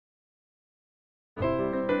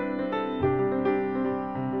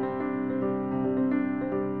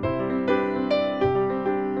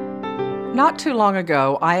Not too long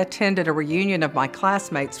ago, I attended a reunion of my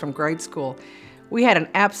classmates from grade school. We had an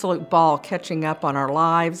absolute ball catching up on our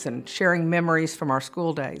lives and sharing memories from our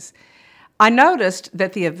school days. I noticed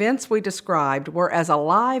that the events we described were as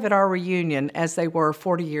alive at our reunion as they were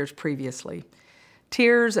 40 years previously.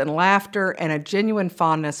 Tears and laughter and a genuine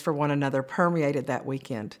fondness for one another permeated that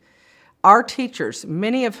weekend. Our teachers,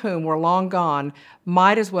 many of whom were long gone,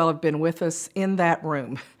 might as well have been with us in that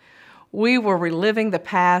room. We were reliving the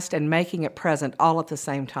past and making it present all at the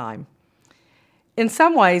same time. In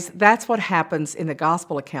some ways, that's what happens in the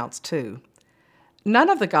gospel accounts too. None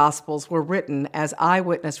of the gospels were written as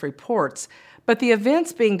eyewitness reports, but the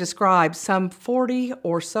events being described some 40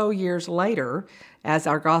 or so years later, as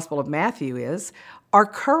our Gospel of Matthew is, are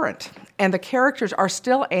current, and the characters are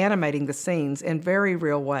still animating the scenes in very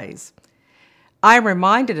real ways. I am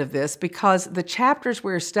reminded of this because the chapters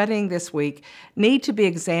we're studying this week need to be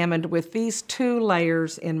examined with these two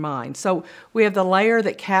layers in mind. So we have the layer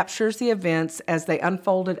that captures the events as they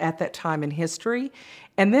unfolded at that time in history,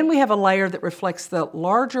 and then we have a layer that reflects the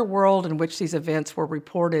larger world in which these events were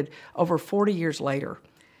reported over 40 years later.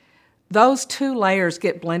 Those two layers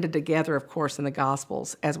get blended together, of course, in the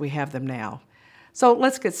Gospels as we have them now. So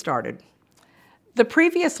let's get started. The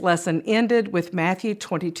previous lesson ended with Matthew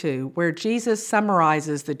 22, where Jesus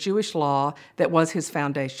summarizes the Jewish law that was his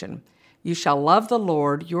foundation. You shall love the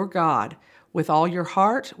Lord your God with all your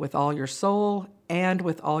heart, with all your soul, and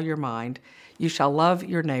with all your mind. You shall love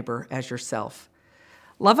your neighbor as yourself.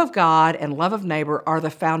 Love of God and love of neighbor are the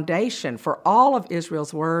foundation for all of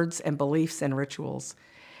Israel's words and beliefs and rituals.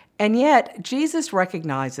 And yet, Jesus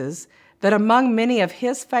recognizes that among many of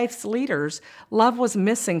his faith's leaders, love was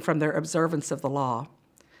missing from their observance of the law.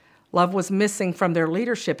 Love was missing from their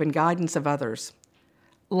leadership and guidance of others.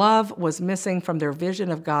 Love was missing from their vision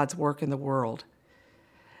of God's work in the world.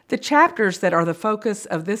 The chapters that are the focus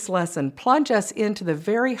of this lesson plunge us into the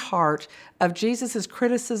very heart of Jesus'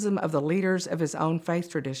 criticism of the leaders of his own faith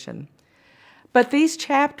tradition. But these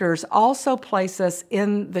chapters also place us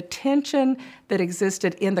in the tension that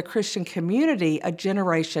existed in the Christian community a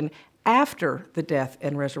generation after the death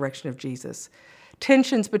and resurrection of Jesus.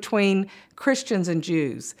 Tensions between Christians and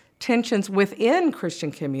Jews, tensions within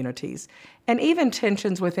Christian communities, and even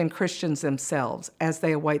tensions within Christians themselves as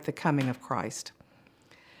they await the coming of Christ.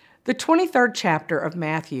 The 23rd chapter of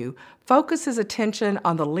Matthew focuses attention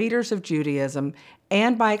on the leaders of Judaism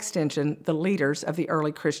and, by extension, the leaders of the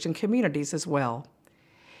early Christian communities as well.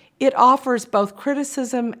 It offers both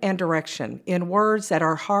criticism and direction in words that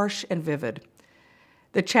are harsh and vivid.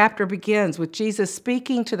 The chapter begins with Jesus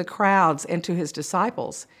speaking to the crowds and to his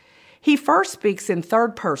disciples. He first speaks in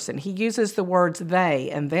third person. He uses the words they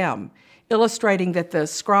and them, illustrating that the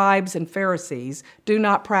scribes and Pharisees do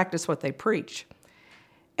not practice what they preach.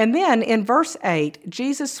 And then in verse 8,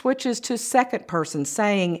 Jesus switches to second person,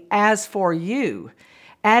 saying, as for you,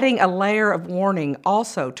 adding a layer of warning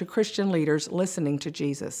also to Christian leaders listening to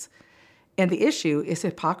Jesus. And the issue is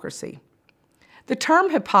hypocrisy. The term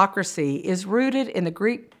hypocrisy is rooted in the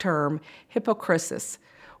Greek term hypokrisis,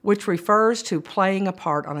 which refers to playing a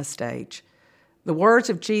part on a stage. The words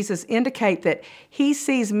of Jesus indicate that he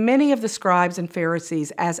sees many of the scribes and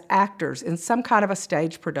Pharisees as actors in some kind of a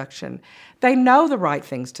stage production. They know the right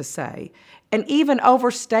things to say and even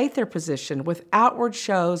overstate their position with outward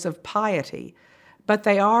shows of piety, but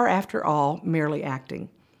they are, after all, merely acting.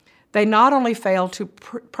 They not only fail to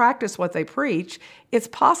practice what they preach, it's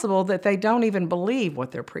possible that they don't even believe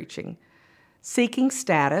what they're preaching. Seeking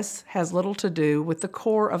status has little to do with the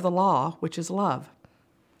core of the law, which is love.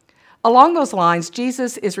 Along those lines,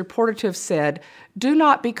 Jesus is reported to have said, do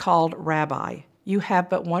not be called rabbi. You have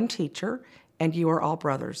but one teacher, and you are all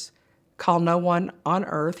brothers. Call no one on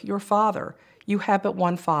earth your father. You have but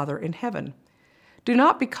one Father in heaven. Do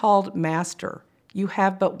not be called master. You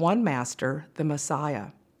have but one master, the Messiah.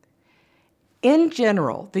 In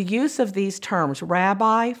general, the use of these terms,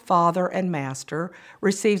 rabbi, father, and master,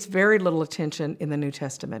 receives very little attention in the New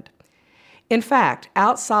Testament. In fact,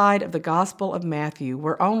 outside of the Gospel of Matthew,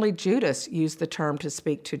 where only Judas used the term to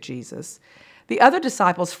speak to Jesus, the other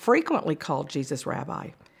disciples frequently called Jesus rabbi.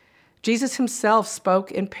 Jesus himself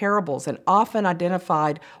spoke in parables and often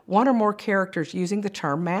identified one or more characters using the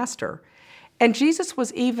term master. And Jesus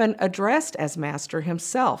was even addressed as master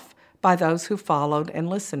himself by those who followed and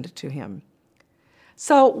listened to him.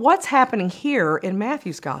 So what's happening here in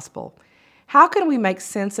Matthew's gospel? How can we make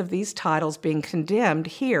sense of these titles being condemned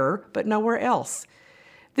here but nowhere else?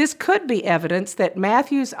 This could be evidence that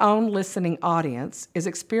Matthew's own listening audience is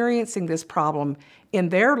experiencing this problem in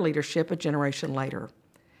their leadership a generation later.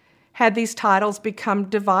 Had these titles become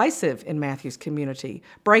divisive in Matthew's community,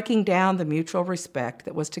 breaking down the mutual respect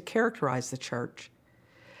that was to characterize the church?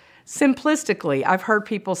 Simplistically, I've heard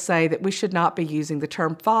people say that we should not be using the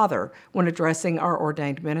term father when addressing our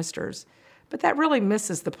ordained ministers, but that really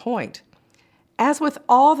misses the point. As with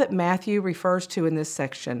all that Matthew refers to in this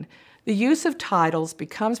section, the use of titles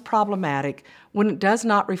becomes problematic when it does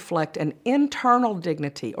not reflect an internal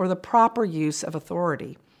dignity or the proper use of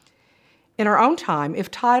authority. In our own time, if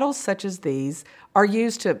titles such as these are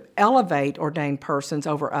used to elevate ordained persons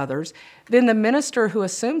over others, then the minister who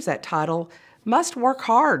assumes that title must work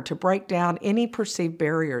hard to break down any perceived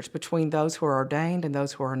barriers between those who are ordained and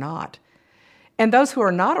those who are not. And those who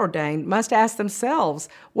are not ordained must ask themselves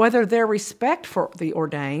whether their respect for the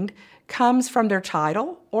ordained comes from their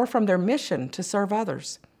title or from their mission to serve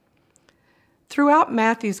others. Throughout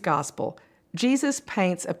Matthew's gospel, Jesus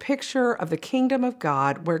paints a picture of the kingdom of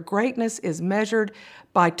God where greatness is measured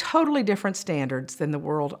by totally different standards than the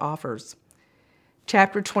world offers.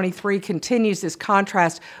 Chapter 23 continues this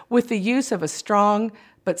contrast with the use of a strong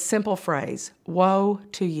but simple phrase, woe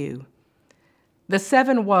to you. The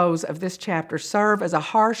 7 woes of this chapter serve as a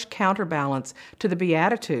harsh counterbalance to the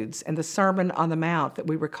Beatitudes and the Sermon on the Mount that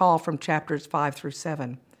we recall from chapters 5 through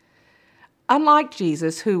 7. Unlike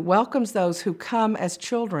Jesus, who welcomes those who come as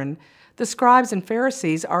children, the scribes and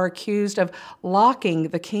Pharisees are accused of locking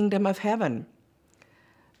the kingdom of heaven.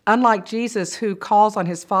 Unlike Jesus, who calls on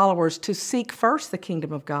his followers to seek first the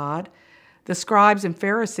kingdom of God, the scribes and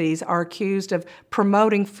Pharisees are accused of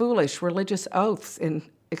promoting foolish religious oaths in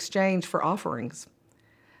exchange for offerings.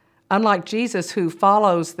 Unlike Jesus, who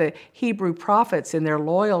follows the Hebrew prophets in their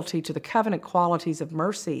loyalty to the covenant qualities of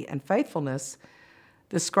mercy and faithfulness,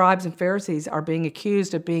 the scribes and Pharisees are being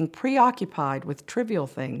accused of being preoccupied with trivial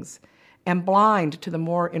things and blind to the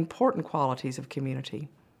more important qualities of community.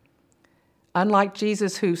 Unlike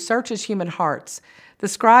Jesus, who searches human hearts, the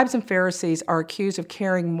scribes and Pharisees are accused of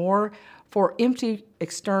caring more for empty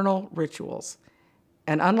external rituals.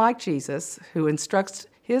 And unlike Jesus, who instructs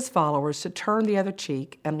his followers to turn the other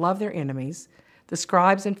cheek and love their enemies, the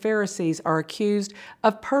scribes and Pharisees are accused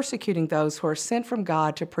of persecuting those who are sent from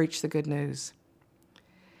God to preach the good news.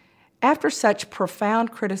 After such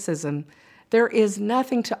profound criticism, there is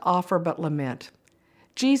nothing to offer but lament.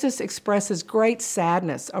 Jesus expresses great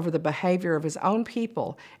sadness over the behavior of his own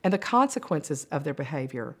people and the consequences of their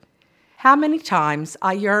behavior. How many times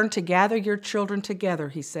I yearned to gather your children together,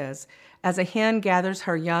 he says, as a hen gathers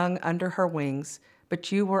her young under her wings,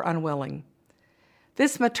 but you were unwilling.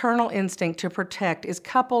 This maternal instinct to protect is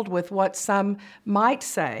coupled with what some might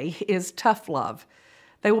say is tough love.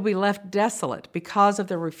 They will be left desolate because of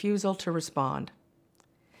their refusal to respond.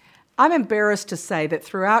 I'm embarrassed to say that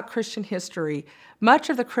throughout Christian history, much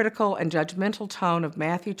of the critical and judgmental tone of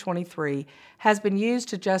Matthew 23 has been used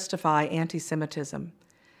to justify anti-Semitism.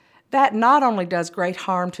 That not only does great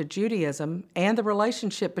harm to Judaism and the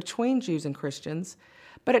relationship between Jews and Christians,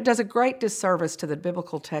 but it does a great disservice to the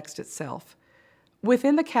biblical text itself.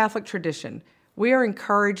 Within the Catholic tradition, we are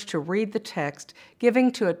encouraged to read the text,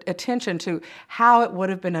 giving attention to how it would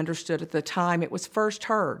have been understood at the time it was first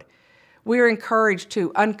heard. We are encouraged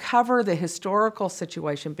to uncover the historical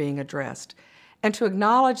situation being addressed and to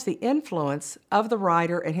acknowledge the influence of the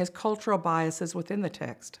writer and his cultural biases within the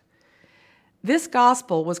text. This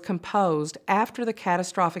gospel was composed after the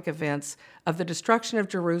catastrophic events of the destruction of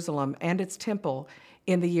Jerusalem and its temple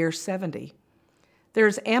in the year 70. There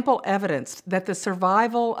is ample evidence that the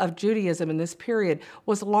survival of Judaism in this period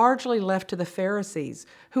was largely left to the Pharisees,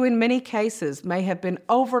 who in many cases may have been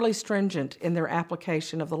overly stringent in their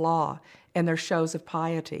application of the law and their shows of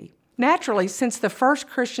piety. Naturally, since the first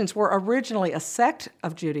Christians were originally a sect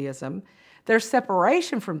of Judaism, their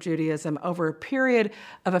separation from Judaism over a period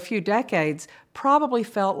of a few decades probably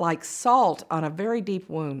felt like salt on a very deep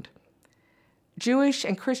wound. Jewish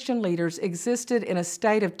and Christian leaders existed in a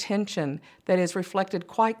state of tension that is reflected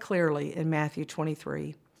quite clearly in Matthew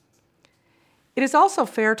 23. It is also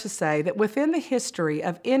fair to say that within the history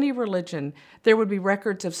of any religion, there would be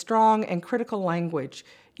records of strong and critical language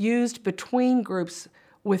used between groups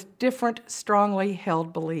with different strongly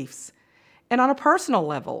held beliefs. And on a personal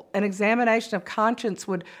level, an examination of conscience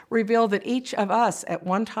would reveal that each of us at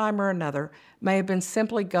one time or another may have been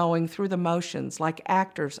simply going through the motions like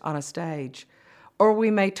actors on a stage. Or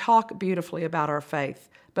we may talk beautifully about our faith,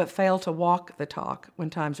 but fail to walk the talk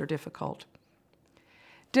when times are difficult.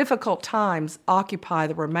 Difficult times occupy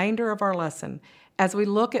the remainder of our lesson as we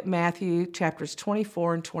look at Matthew chapters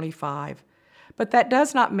 24 and 25. But that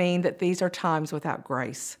does not mean that these are times without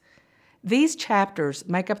grace. These chapters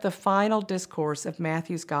make up the final discourse of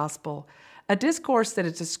Matthew's gospel, a discourse that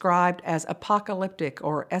is described as apocalyptic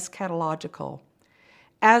or eschatological.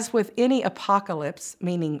 As with any apocalypse,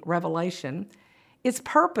 meaning revelation, its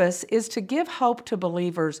purpose is to give hope to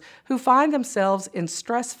believers who find themselves in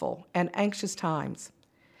stressful and anxious times.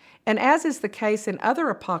 And as is the case in other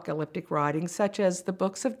apocalyptic writings, such as the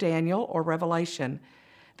books of Daniel or Revelation,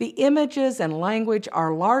 the images and language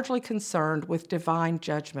are largely concerned with divine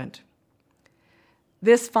judgment.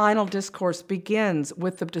 This final discourse begins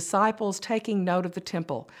with the disciples taking note of the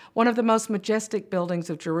temple, one of the most majestic buildings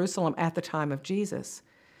of Jerusalem at the time of Jesus.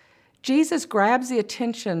 Jesus grabs the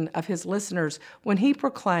attention of his listeners when he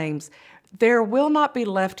proclaims, "There will not be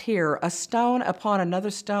left here a stone upon another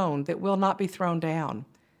stone that will not be thrown down."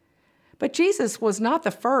 But Jesus was not the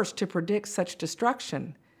first to predict such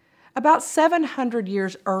destruction. About 700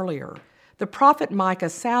 years earlier, the prophet Micah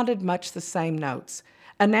sounded much the same notes,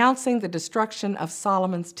 announcing the destruction of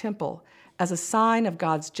Solomon's temple as a sign of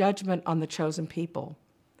God's judgment on the chosen people.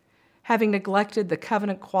 Having neglected the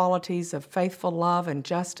covenant qualities of faithful love and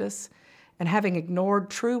justice, and having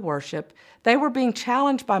ignored true worship, they were being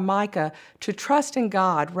challenged by Micah to trust in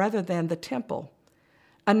God rather than the temple.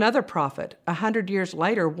 Another prophet, 100 years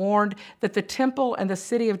later, warned that the temple and the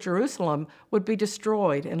city of Jerusalem would be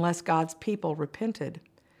destroyed unless God's people repented.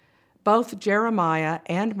 Both Jeremiah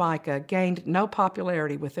and Micah gained no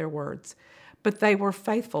popularity with their words, but they were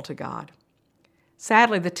faithful to God.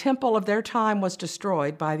 Sadly, the temple of their time was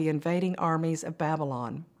destroyed by the invading armies of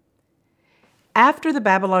Babylon. After the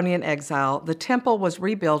Babylonian exile, the temple was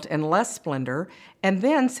rebuilt in less splendor and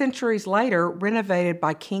then, centuries later, renovated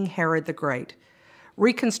by King Herod the Great.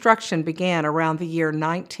 Reconstruction began around the year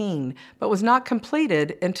 19, but was not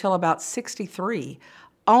completed until about 63,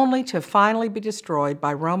 only to finally be destroyed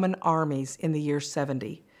by Roman armies in the year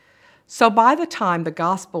 70. So by the time the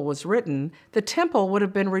gospel was written, the temple would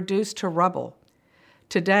have been reduced to rubble.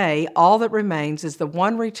 Today, all that remains is the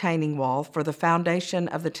one retaining wall for the foundation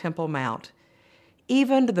of the Temple Mount.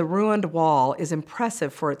 Even the ruined wall is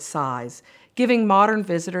impressive for its size, giving modern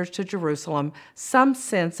visitors to Jerusalem some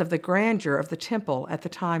sense of the grandeur of the temple at the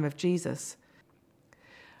time of Jesus.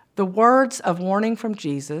 The words of warning from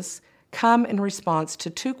Jesus come in response to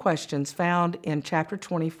two questions found in chapter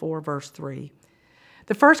 24, verse 3.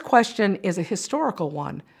 The first question is a historical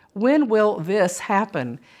one. When will this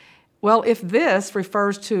happen? Well, if this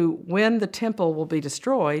refers to when the temple will be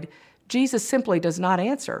destroyed, Jesus simply does not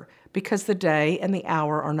answer because the day and the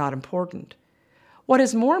hour are not important. What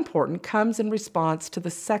is more important comes in response to the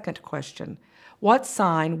second question. What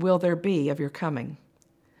sign will there be of your coming?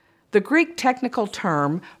 The Greek technical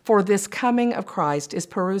term for this coming of Christ is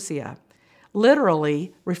parousia,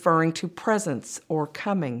 literally referring to presence or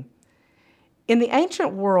coming. In the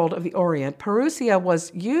ancient world of the Orient, parousia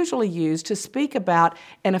was usually used to speak about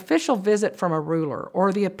an official visit from a ruler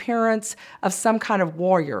or the appearance of some kind of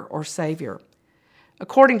warrior or savior.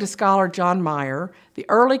 According to scholar John Meyer, the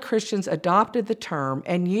early Christians adopted the term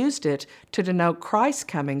and used it to denote Christ's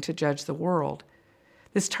coming to judge the world.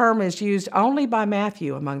 This term is used only by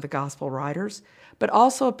Matthew among the gospel writers, but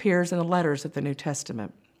also appears in the letters of the New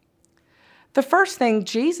Testament. The first thing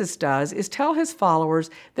Jesus does is tell his followers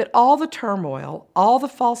that all the turmoil, all the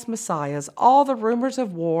false messiahs, all the rumors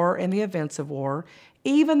of war and the events of war,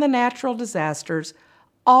 even the natural disasters,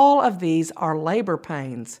 all of these are labor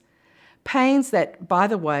pains. Pains that, by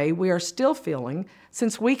the way, we are still feeling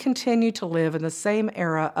since we continue to live in the same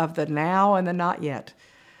era of the now and the not yet.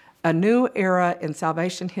 A new era in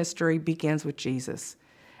salvation history begins with Jesus.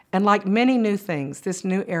 And like many new things, this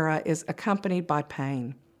new era is accompanied by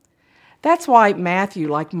pain. That's why Matthew,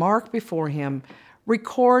 like Mark before him,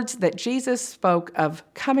 records that Jesus spoke of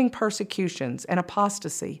coming persecutions and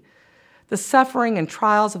apostasy. The suffering and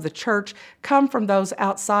trials of the church come from those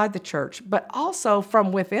outside the church, but also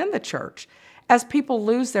from within the church, as people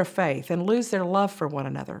lose their faith and lose their love for one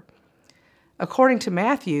another. According to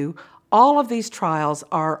Matthew, all of these trials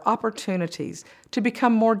are opportunities to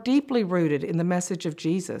become more deeply rooted in the message of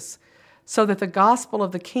Jesus, so that the gospel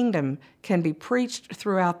of the kingdom can be preached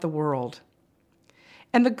throughout the world.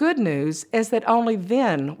 And the good news is that only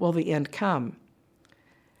then will the end come.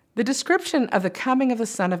 The description of the coming of the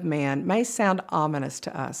Son of Man may sound ominous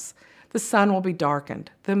to us. The sun will be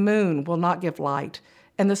darkened, the moon will not give light,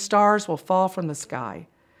 and the stars will fall from the sky.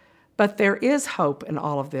 But there is hope in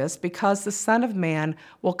all of this because the Son of Man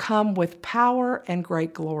will come with power and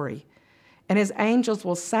great glory, and his angels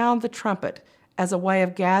will sound the trumpet as a way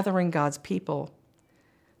of gathering God's people.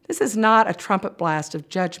 This is not a trumpet blast of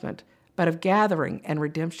judgment, but of gathering and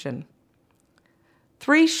redemption.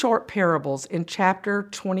 3 short parables in chapter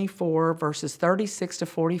 24, verses 36 to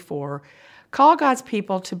 44, call God's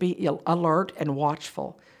people to be alert and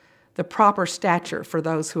watchful. the proper stature for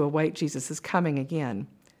those who await Jesus' coming again.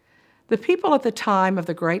 The people at the time of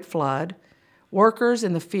the great flood, workers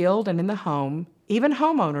in the field and in the home, even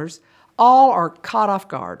homeowners, all are caught off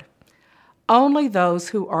guard. Only those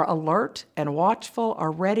who are alert and watchful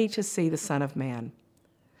are ready to see the Son of Man.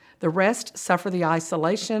 The rest suffer the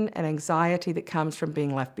isolation and anxiety that comes from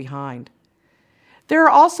being left behind. There are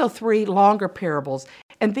also 3 longer parables,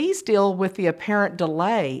 and these deal with the apparent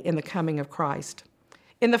delay in the coming of Christ.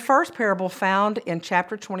 In the first parable found in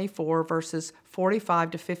chapter 24, verses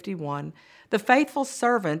 45 to 51, the faithful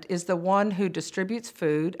servant is the one who distributes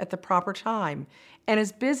food at the proper time and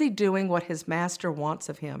is busy doing what his master wants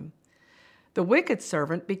of him. The wicked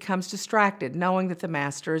servant becomes distracted, knowing that the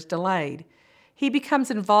master is delayed. He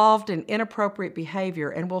becomes involved in inappropriate behavior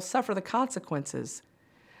and will suffer the consequences.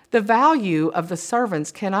 The value of the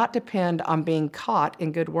servants cannot depend on being caught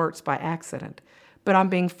in good works by accident, but on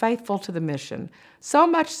being faithful to the mission, so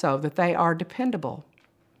much so that they are dependable.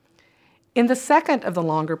 In the second of the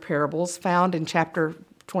longer parables found in chapter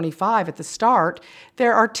 25 at the start,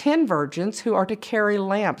 there are 10 virgins who are to carry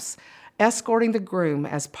lamps, escorting the groom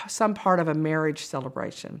as some part of a marriage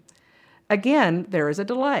celebration. Again, there is a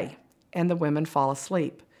delay, and the women fall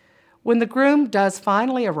asleep. When the groom does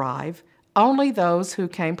finally arrive, only those who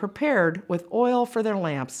came prepared with oil for their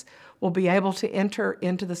lamps will be able to enter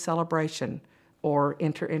into the celebration or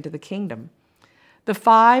enter into the kingdom. The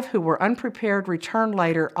 5 who were unprepared return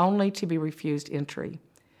later only to be refused entry.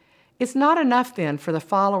 It's not enough then for the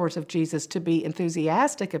followers of Jesus to be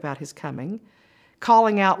enthusiastic about his coming.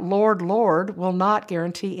 Calling out, "Lord, Lord," will not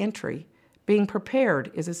guarantee entry. Being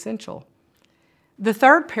prepared is essential. The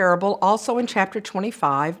third parable, also in chapter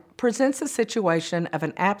 25, presents a situation of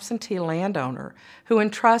an absentee landowner who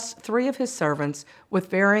entrusts 3 of his servants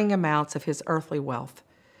with varying amounts of his earthly wealth.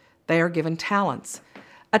 They are given talents.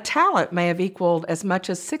 A talent may have equaled as much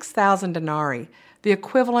as 6,000 denarii, the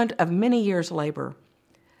equivalent of many years' labor.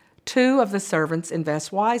 2 of the servants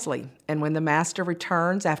invest wisely, and when the master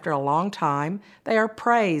returns after a long time, they are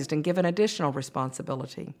praised and given additional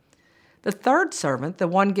responsibility. The 3rd servant, the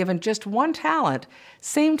one given just 1 talent,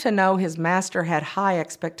 seemed to know his master had high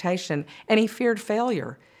expectation, and he feared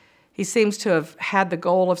failure. He seems to have had the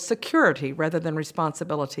goal of security rather than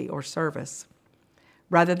responsibility or service.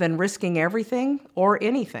 Rather than risking everything or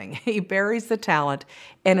anything, he buries the talent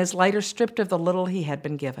and is later stripped of the little he had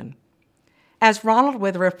been given. As Ronald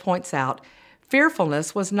Withriff points out,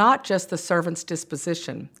 fearfulness was not just the servant's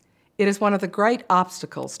disposition. It is one of the great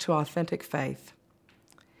obstacles to authentic faith.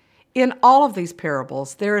 In all of these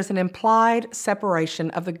parables, there is an implied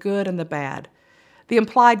separation of the good and the bad, the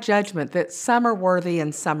implied judgment that some are worthy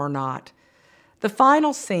and some are not. The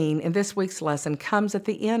final scene in this week's lesson comes at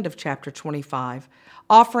the end of chapter 25,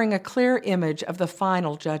 offering a clear image of the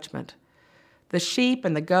final judgment. The sheep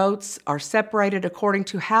and the goats are separated according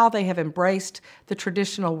to how they have embraced the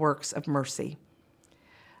traditional works of mercy.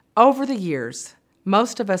 Over the years,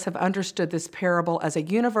 most of us have understood this parable as a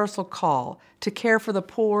universal call to care for the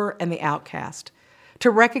poor and the outcast, to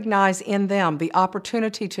recognize in them the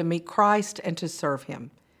opportunity to meet Christ and to serve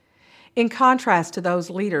him. In contrast to those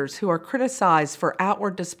leaders who are criticized for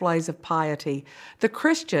outward displays of piety, the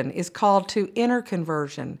Christian is called to inner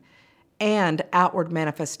conversion and outward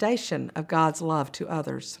manifestation of God's love to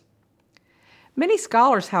others. Many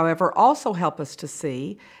scholars, however, also help us to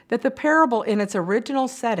see that the parable in its original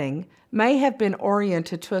setting may have been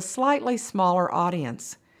oriented to a slightly smaller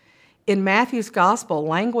audience. In Matthew's Gospel,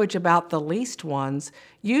 language about the least ones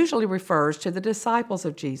usually refers to the disciples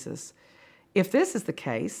of Jesus. If this is the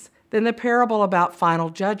case, then the parable about final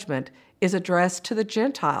judgment is addressed to the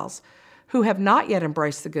Gentiles who have not yet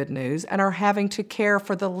embraced the good news and are having to care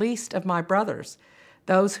for the least of my brothers,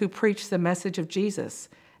 those who preach the message of Jesus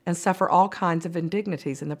and suffer all kinds of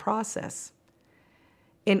indignities in the process.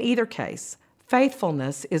 In either case,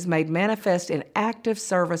 faithfulness is made manifest in active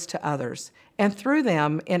service to others, and through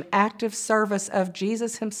them in active service of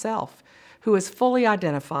Jesus himself, who is fully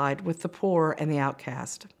identified with the poor and the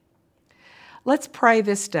outcast. Let's pray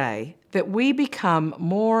this day that we become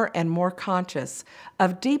more and more conscious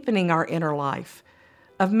of deepening our inner life,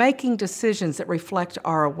 of making decisions that reflect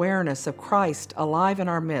our awareness of Christ alive in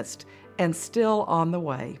our midst and still on the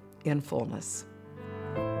way in fullness.